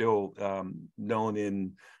 residually still known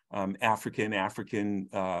in African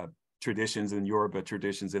traditions and Yoruba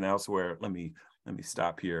traditions and elsewhere. Let me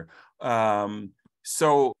stop here.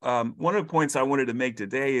 So one of the points I wanted to make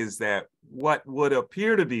today is that what would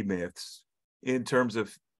appear to be myths in terms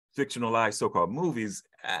of fictionalized so-called movies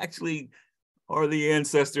actually are the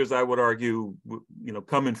ancestors, I would argue, you know,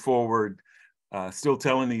 coming forward, still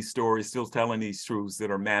telling these stories, still telling these truths that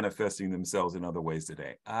are manifesting themselves in other ways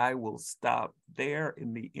today. I will stop there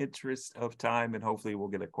in the interest of time, and hopefully we'll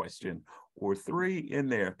get a question or three in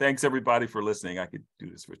there. Thanks everybody for listening. I could do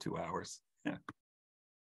this for 2 hours. Yeah.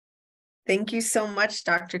 Thank you so much,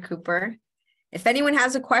 Dr. Cooper. If anyone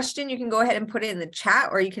has a question, you can go ahead and put it in the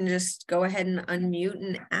chat, or you can just go ahead and unmute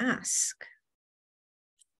and ask.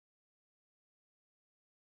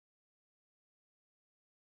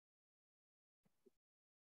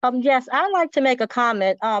 Yes, I'd like to make a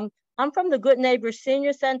comment. I'm from the Good Neighbors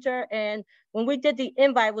Senior Center, and when we did the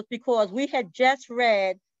invite was because we had just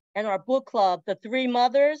read in our book club, The Three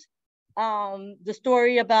Mothers, the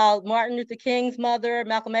story about Martin Luther King's mother,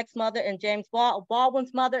 Malcolm X's mother, and James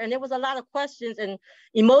Baldwin's mother. And there was a lot of questions and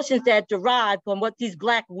emotions that derived from what these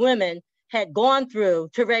Black women had gone through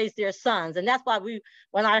to raise their sons. And that's why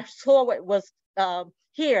when I saw what was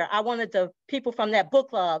here, I wanted the people from that book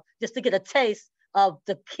club just to get a taste of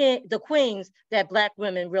the queens that Black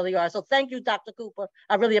women really are. So thank you, Dr. Cooper.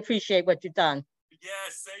 I really appreciate what you've done.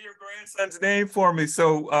 Yes, say your grandson's name for me.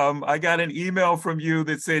 So I got an email from you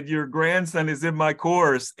that said your grandson is in my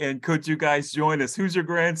course, and could you guys join us? Who's your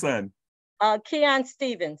grandson? Keon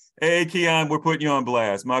Stevens. Hey, Keon, we're putting you on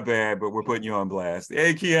blast. My bad, but we're putting you on blast.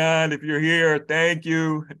 Hey, Keon, if you're here, thank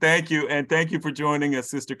you. Thank you. And thank you for joining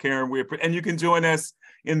us, Sister Karen. And you can join us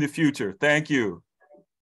in the future. Thank you.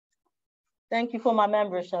 Thank you for my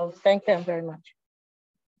members, so thank them very much.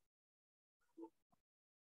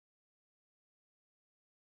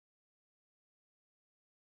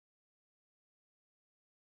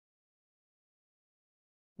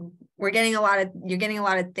 You're getting a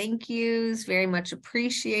lot of thank yous, very much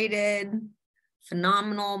appreciated,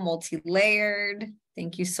 phenomenal, multi-layered.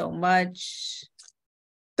 Thank you so much.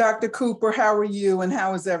 Dr. Cooper, how are you and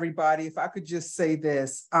how is everybody? If I could just say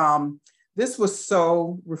this, this was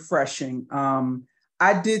so refreshing.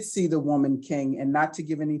 I did see The Woman King, and not to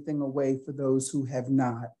give anything away for those who have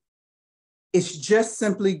not. It's just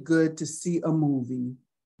simply good to see a movie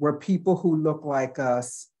where people who look like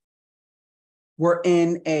us were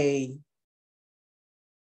in a,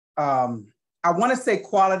 I want to say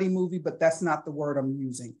quality movie, but that's not the word I'm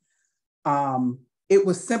using. It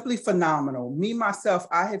was simply phenomenal. Me, myself,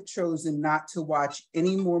 I have chosen not to watch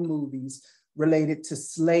any more movies related to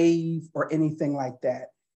slave or anything like that.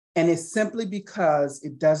 And it's simply because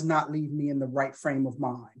it does not leave me in the right frame of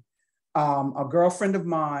mind. A girlfriend of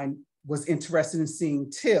mine was interested in seeing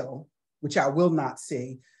Till, which I will not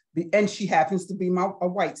see. And she happens to be a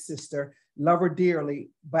white sister, love her dearly.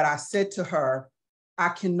 But I said to her, I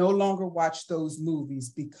can no longer watch those movies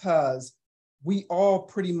because we all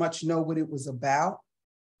pretty much know what it was about.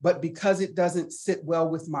 But because it doesn't sit well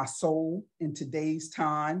with my soul in today's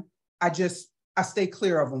time, I stay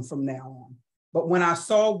clear of them from now on. But when I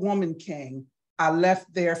saw Woman King, I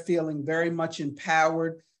left there feeling very much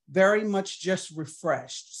empowered, very much just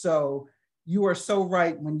refreshed. So you are so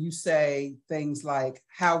right when you say things like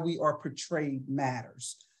how we are portrayed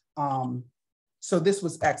matters. So this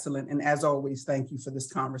was excellent. And as always, thank you for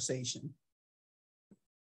this conversation.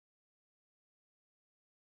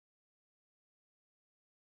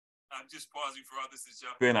 I'm just pausing for others to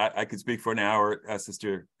jump in. I could speak for an hour,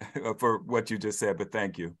 Sister, for what you just said, but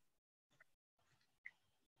thank you.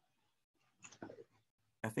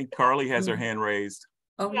 I think Carly has her hand raised.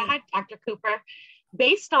 Oh, yeah. Hi, Dr. Cooper.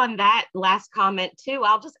 Based on that last comment too,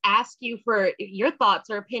 I'll just ask you for your thoughts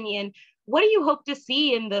or opinion. What do you hope to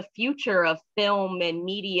see in the future of film and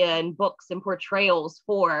media and books and portrayals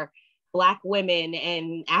for Black women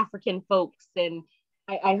and African folks? And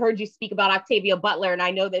I heard you speak about Octavia Butler, and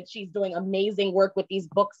I know that she's doing amazing work with these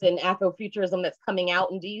books and Afrofuturism that's coming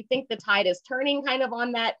out. And do you think the tide is turning kind of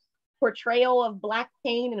on that portrayal of Black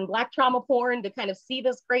pain and Black trauma porn to kind of see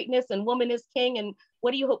this greatness and woman is king? And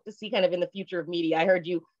what do you hope to see kind of in the future of media? I heard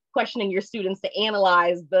you questioning your students to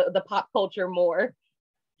analyze the pop culture more.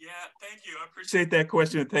 Yeah, thank you. I appreciate that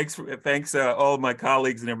question. Thanks all of my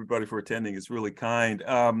colleagues and everybody for attending. It's really kind.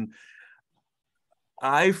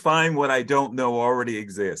 I find what I don't know already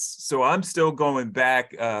exists. So I'm still going back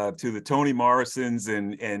to the Toni Morrisons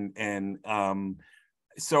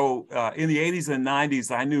so in the 80s and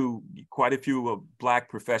 90s, I knew quite a few Black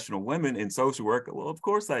professional women in social work. Well, of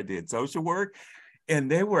course I did social work. And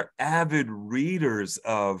they were avid readers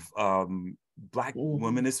of Black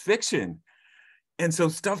womanist fiction. And so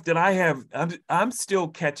stuff that I have, I'm still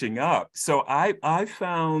catching up. So I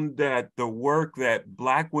found that the work that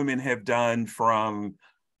Black women have done from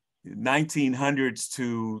 1900s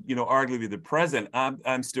to, arguably the present,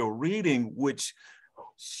 I'm still reading, which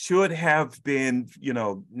should have been,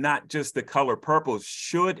 not just The Color Purple,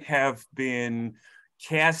 should have been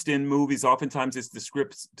cast in movies. Oftentimes it's the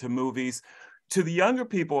scripts to movies. To the younger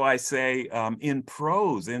people, I say in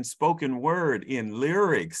prose, in spoken word, in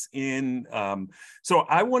lyrics, so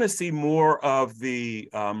I want to see more of the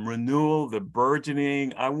renewal, the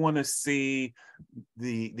burgeoning. I want to see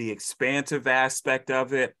the expansive aspect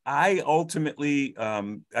of it. I ultimately,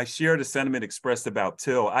 I share the sentiment expressed about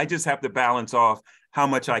Till. I just have to balance off how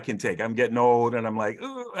much I can take. I'm getting old and I'm like,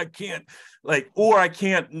 oh, I can't,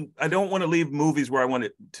 I don't want to leave movies where I want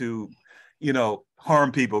it to,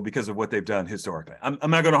 harm people because of what they've done historically.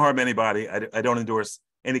 I'm not going to harm anybody. I don't endorse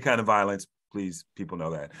any kind of violence. Please, people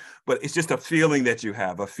know that. But it's just a feeling that you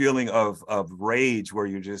have, a feeling of rage where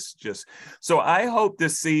you're just. So I hope to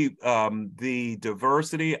see the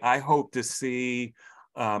diversity. I hope to see,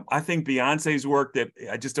 I think Beyonce's work that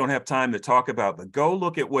I just don't have time to talk about, but go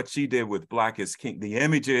look at what she did with Black is King, the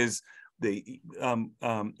images, the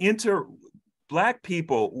Black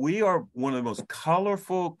people, we are one of the most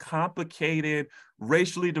colorful, complicated,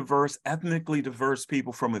 racially diverse, ethnically diverse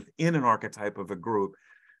people from within an archetype of a group,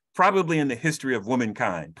 probably in the history of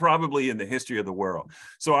womankind, probably in the history of the world.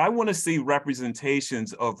 So I want to see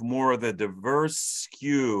representations of more of the diverse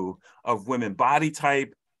skew of women, body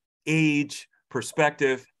type, age,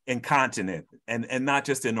 perspective, and continent, and not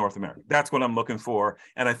just in North America. That's what I'm looking for.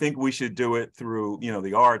 And I think we should do it through,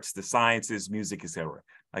 the arts, the sciences, music, etc.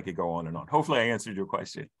 I could go on and on. Hopefully I answered your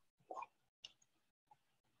question.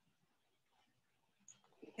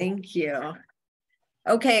 Thank you.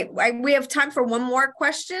 Okay, we have time for one more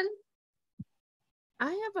question.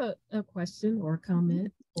 I have a question or a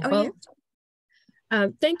comment. Oh, yeah.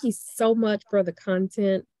 Thank you so much for the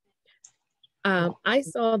content. I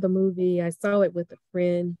saw the movie, I saw it with a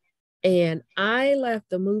friend, and I left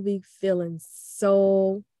the movie feeling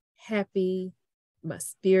so happy. My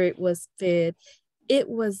spirit was fed. It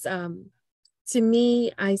was, to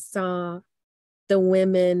me, I saw the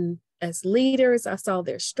women as leaders. I saw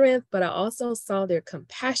their strength, but I also saw their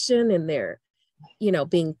compassion and their,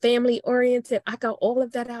 being family oriented. I got all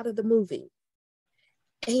of that out of the movie.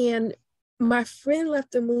 And my friend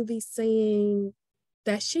left the movie saying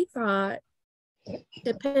that she thought,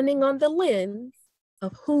 depending on the lens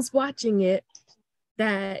of who's watching it,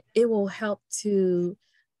 that it will help to,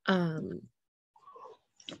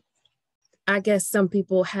 I guess some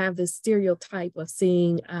people have this stereotype of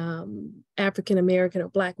seeing African-American or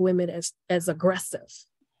Black women as aggressive.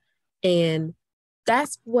 And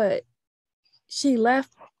that's what she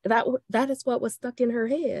left, that is what was stuck in her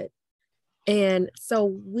head. And so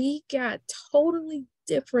we got totally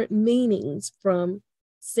different meanings from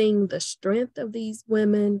seeing the strength of these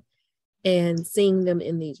women and seeing them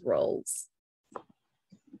in these roles.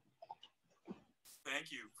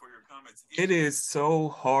 Thank you for your comments. It is so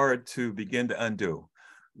hard to begin to undo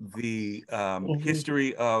the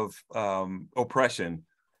history of oppression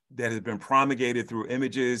that has been promulgated through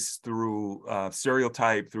images, through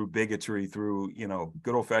stereotype, through bigotry, through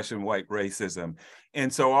good old-fashioned white racism.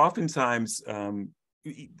 And so oftentimes,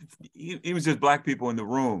 it was just Black people in the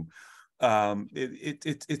room.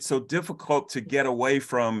 It's so difficult to get away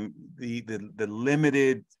from the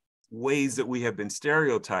limited ways that we have been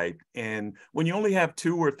stereotyped. And when you only have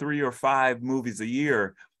 2 or 3 or 5 movies a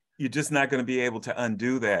year, you're just not going to be able to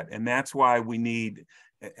undo that. And that's why we need,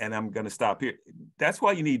 and I'm going to stop here, that's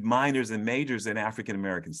why you need minors and majors in African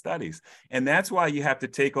American studies. And that's why you have to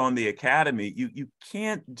take on the academy. You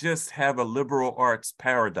can't just have a liberal arts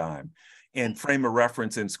paradigm and frame a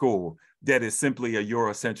reference in school that is simply a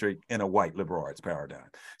Eurocentric and a white liberal arts paradigm.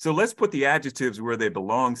 So let's put the adjectives where they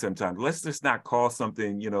belong sometimes. Let's just not call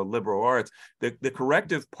something, liberal arts. The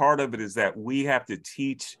corrective part of it is that we have to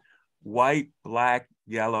teach white, Black,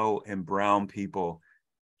 yellow, and brown people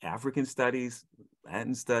African studies,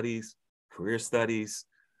 Latin studies, queer studies,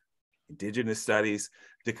 indigenous studies,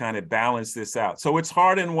 to kind of balance this out. So it's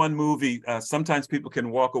hard in one movie. Sometimes people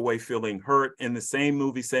can walk away feeling hurt in the same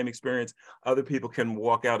movie, same experience. Other people can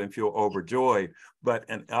walk out and feel overjoyed. But,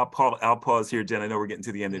 and I'll pause here, Jen, I know we're getting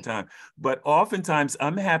to the end of time. But oftentimes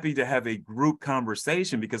I'm happy to have a group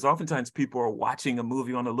conversation, because oftentimes people are watching a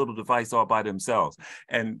movie on a little device all by themselves.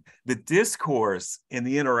 And the discourse and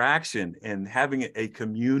the interaction and having a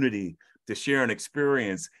community to share an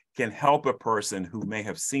experience can help a person who may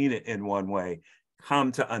have seen it in one way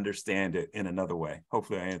come to understand it in another way.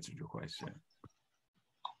 Hopefully I answered your question.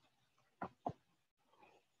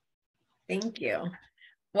 Thank you.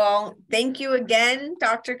 Well, thank you again,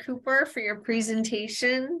 Dr. Cooper, for your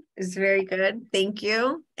presentation. It's very good. Thank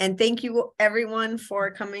you. And thank you everyone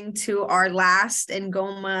for coming to our last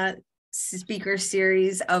Ngoma speaker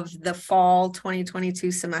series of the fall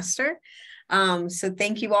 2022 semester. So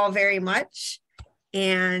thank you all very much.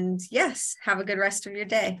 And yes, have a good rest of your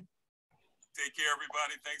day. Take care,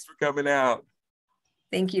 everybody. Thanks for coming out.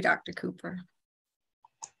 Thank you, Dr. Cooper.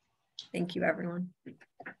 Thank you, everyone.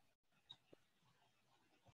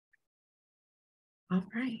 All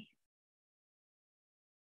right.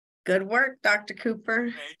 Good work, Dr. Cooper.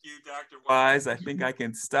 Thank you, Dr. Wise. I think I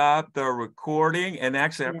can stop the recording. And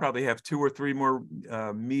actually, I probably have 2 or 3 more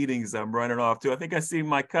meetings I'm running off to. I think I see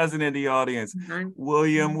my cousin in the audience,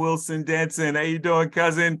 William Wilson Denson. How you doing,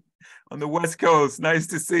 cousin? On the West Coast. Nice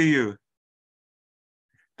to see you.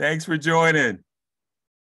 Thanks for joining.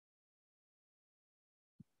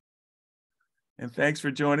 And thanks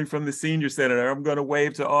for joining from the Senior Center. I'm going to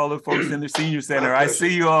wave to all the folks in the Senior Center. I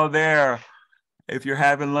see you all there. If you're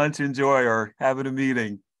having lunch, enjoy, or having a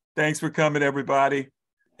meeting. Thanks for coming, everybody,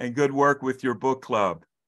 and good work with your book club.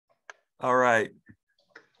 All right.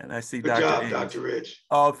 And I see Good job, Dr. Rich.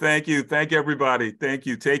 Oh, thank you. Thank you, everybody. Thank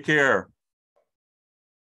you. Take care.